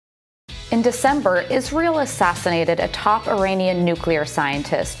In December, Israel assassinated a top Iranian nuclear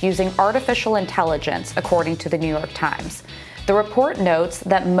scientist using artificial intelligence, according to the New York Times. The report notes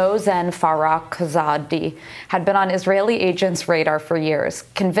that Mohsen Fakhrizadeh had been on Israeli agents' radar for years,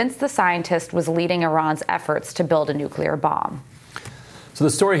 convinced the scientist was leading Iran's efforts to build a nuclear bomb. So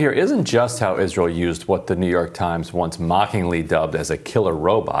the story here isn't just how Israel used what the New York Times once mockingly dubbed as a killer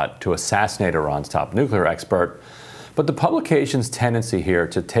robot to assassinate Iran's top nuclear expert, but the publication's tendency here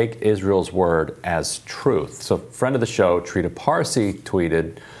to take Israel's word as truth. So friend of the show, Trita Parsi,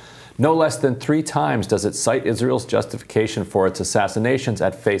 tweeted, "No less than 3 times does it cite Israel's justification for its assassinations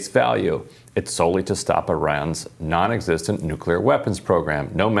at face value. It's solely to stop Iran's non-existent nuclear weapons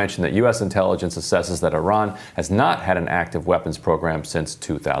program. No mention that U.S. intelligence assesses that Iran has not had an active weapons program since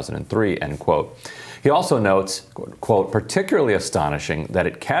 2003, end quote. He also notes, quote, particularly astonishing that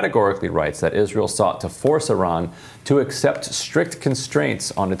it categorically writes that Israel sought to force Iran to accept strict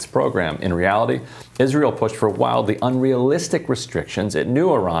constraints on its program. In reality, Israel pushed for wildly unrealistic restrictions it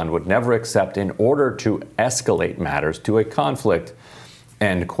knew Iran would never accept in order to escalate matters to a conflict,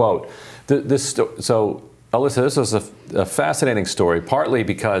 end quote." So, Alyssa, this was a fascinating story, partly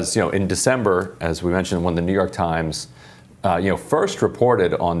because, in December, as we mentioned, when the New York Times first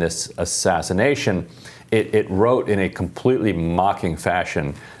reported on this assassination, it wrote in a completely mocking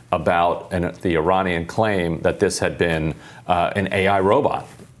fashion about the Iranian claim that this had been an AI robot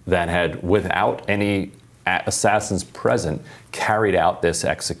that had, without any assassins present, carried out this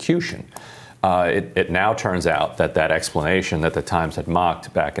execution. It now turns out that explanation that the Times had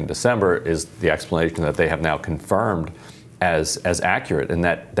mocked back in December is the explanation that they have now confirmed as accurate, and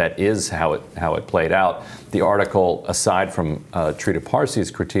that is how it played out. The article, aside from Trita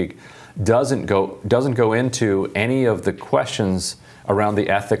Parsi's critique, doesn't go into any of the questions around the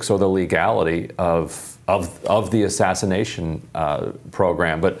ethics or the legality of the assassination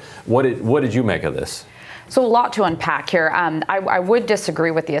program. But what did you make of this? So a lot to unpack here. I would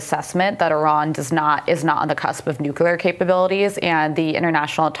disagree with the assessment that Iran is not on the cusp of nuclear capabilities, and the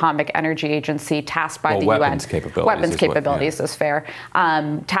International Atomic Energy Agency, tasked by the weapons UN, capabilities is fair,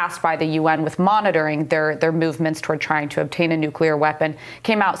 tasked by the UN with monitoring their movements toward trying to obtain a nuclear weapon,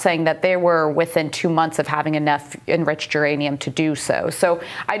 came out saying that they were within 2 months of having enough enriched uranium to do so. So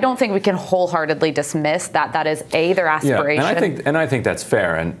I don't think we can wholeheartely dismiss that is their aspiration. Yeah, and I think that's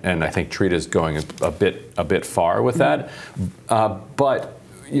fair, and I think Trita's going a bit far with that. But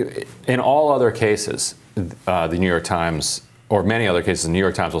in all other cases, the New York Times, or many other cases, the New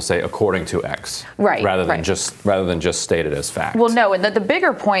York Times will say according to X, right, rather than just stated as fact. Well, no, and the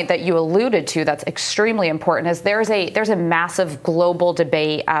bigger point that you alluded to that's extremely important is there's a massive global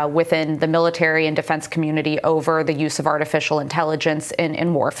debate within the military and defense community over the use of artificial intelligence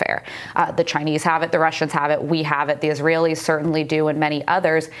in warfare. The Chinese have it, the Russians have it, we have it, the Israelis certainly do, and many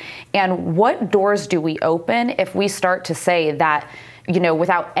others. And what doors do we open if we start to say that,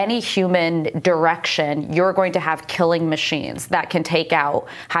 without any human direction, you're going to have killing machines that can take out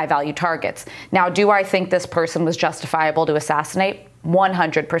high-value targets? Now, do I think this person was justifiable to assassinate?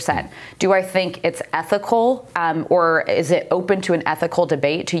 100%. Do I think it's ethical, or is it open to an ethical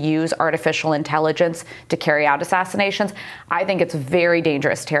debate to use artificial intelligence to carry out assassinations? I think it's very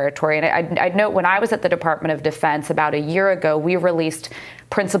dangerous territory. And I'd note, when I was at the Department of Defense about a year ago, we released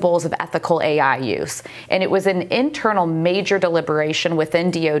principles of ethical AI use. And it was an internal major deliberation within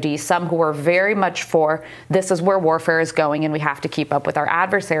DoD, some who were very much for this is where warfare is going and we have to keep up with our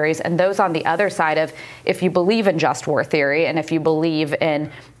adversaries, and those on the other side of, if you believe in just war theory and if you believe in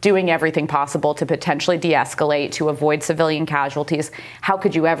doing everything possible to potentially de-escalate, to avoid civilian casualties, how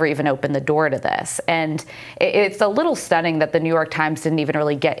could you ever even open the door to this? And it's a little stunning that the New York Times didn't even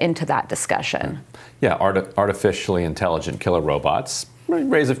really get into that discussion. Yeah, artificially intelligent killer robots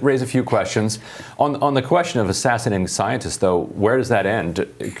raise a few questions. On the question of assassinating scientists, though, where does that end?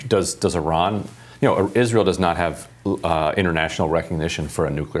 Does Iran, Israel does not have international recognition for a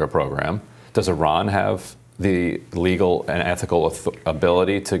nuclear program. Does Iran have the legal and ethical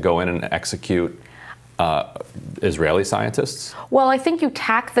ability to go in and execute Israeli scientists? Well, I think you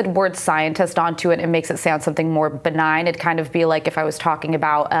tack the word scientist onto it and makes it sound something more benign. It'd kind of be like if I was talking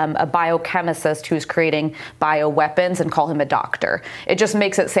about a biochemist who's creating bioweapons and call him a doctor. It just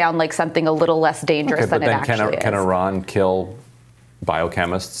makes it sound like something a little less dangerous than it actually is. Can Iran kill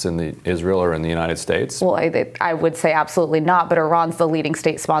biochemists in Israel or in the United States? Well, I would say absolutely not. But Iran's the leading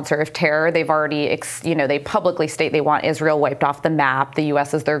state sponsor of terror. They've already, they publicly state they want Israel wiped off the map. The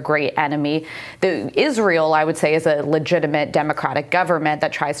U.S. is their great enemy. Israel, I would say, is a legitimate democratic government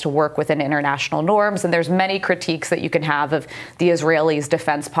that tries to work within international norms. And there's many critiques that you can have of the Israelis'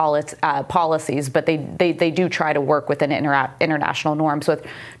 defense policies, but they do try to work within international norms,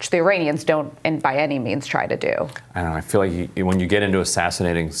 which the Iranians don't, and by any means, try to do. I don't know. I feel like when you get into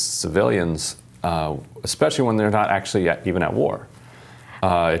assassinating civilians, especially when they're not actually even at war,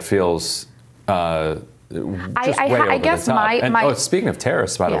 it feels just way over the top. Speaking of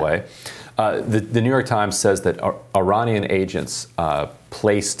terrorists, by the way, the New York Times says that Iranian agents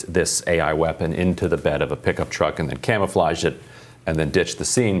placed this AI weapon into the bed of a pickup truck and then camouflaged it and then ditched the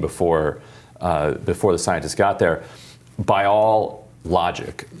scene before the scientists got there. By all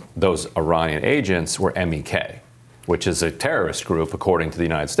logic, those Iranian agents were MEK, which is a terrorist group according to the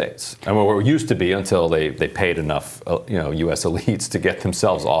United States. And what it used to be until they paid enough U.S. elites to get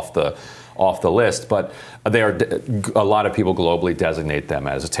themselves off the list. But a lot of people globally designate them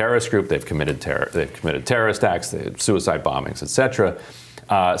as a terrorist group. They've committed terrorist acts, suicide bombings, etc.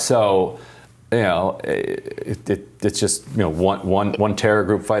 It's just one terror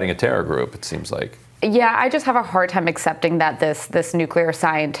group fighting a terror group, it seems like. Yeah, I just have a hard time accepting that this nuclear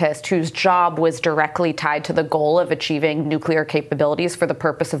scientist, whose job was directly tied to the goal of achieving nuclear capabilities for the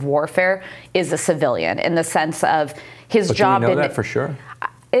purpose of warfare, is a civilian, in the sense of his job. Do we know that for sure?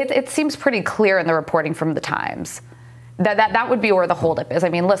 It seems pretty clear in the reporting from the Times. That would be where the holdup is. I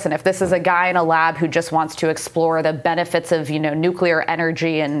mean, listen, if this is a guy in a lab who just wants to explore the benefits of nuclear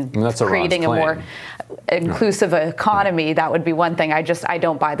energy and creating a more inclusive economy, that would be one thing. I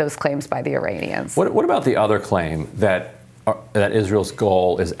don't buy those claims by the Iranians. What about the other claim that Israel's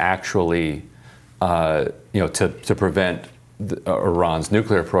goal is actually to prevent Iran's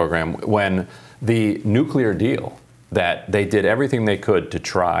nuclear program, when the nuclear deal that they did everything they could to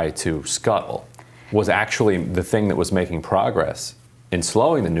try to scuttle was actually the thing that was making progress in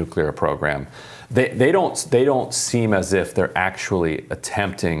slowing the nuclear program? They don't seem as if they're actually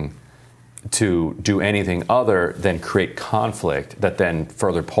attempting to do anything other than create conflict that then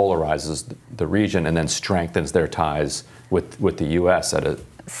further polarizes the region and then strengthens their ties with the U.S.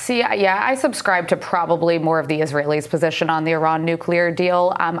 I subscribe to probably more of the Israelis' position on the Iran nuclear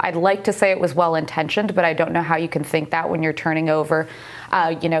deal. I'd like to say it was well-intentioned, but I don't know how you can think that when you're turning over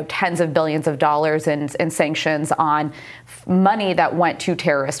tens of billions of dollars in sanctions on money that went to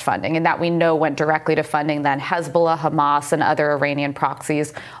terrorist funding, and that we know went directly to funding then Hezbollah, Hamas, and other Iranian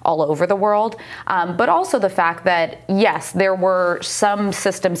proxies all over the world. But also the fact that, yes, there were some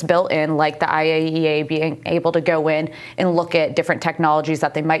systems built in, like the IAEA being able to go in and look at different technologies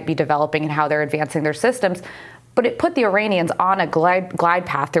that they might be developing and how they're advancing their systems. But it put the Iranians on a glide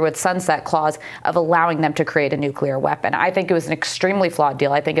path through its sunset clause of allowing them to create a nuclear weapon. I think it was an extremely flawed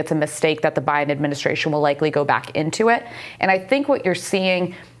deal. I think it's a mistake that the Biden administration will likely go back into it. And I think what you're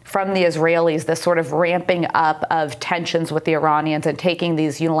seeing from the Israelis, this sort of ramping up of tensions with the Iranians and taking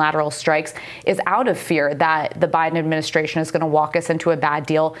these unilateral strikes, is out of fear that the Biden administration is going to walk us into a bad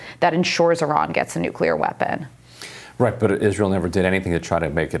deal that ensures Iran gets a nuclear weapon. Right, but Israel never did anything to try to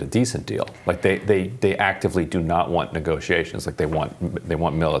make it a decent deal. Like they actively do not want negotiations. Like they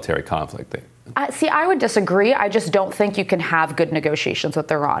want military conflict. I would disagree. I just don't think you can have good negotiations with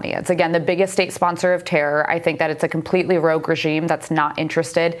the Iranians. Again, the biggest state sponsor of terror. I think that it's a completely rogue regime that's not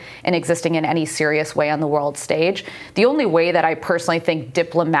interested in existing in any serious way on the world stage. The only way that I personally think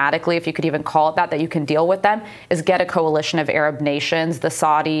diplomatically, if you could even call it that you can deal with them, is get a coalition of Arab nations, the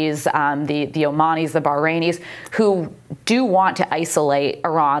Saudis, the Omanis, the Bahrainis, who do want to isolate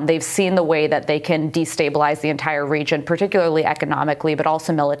Iran. They've seen the way that they can destabilize the entire region, particularly economically, but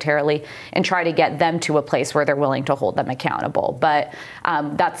also militarily, and try to get them to a place where they're willing to hold them accountable. But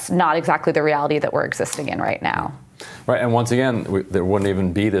that's not exactly the reality that we're existing in right now. Right, and once again, there wouldn't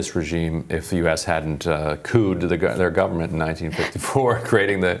even be this regime if the U.S. hadn't couped their government in 1954,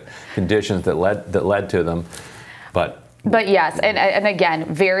 creating the conditions that led to them. But yes, and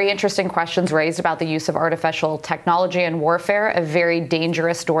again, very interesting questions raised about the use of artificial technology in warfare, a very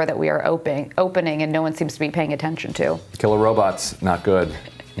dangerous door that we are opening and no one seems to be paying attention to. Killer robots, not good.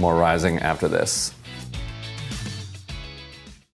 More rising after this.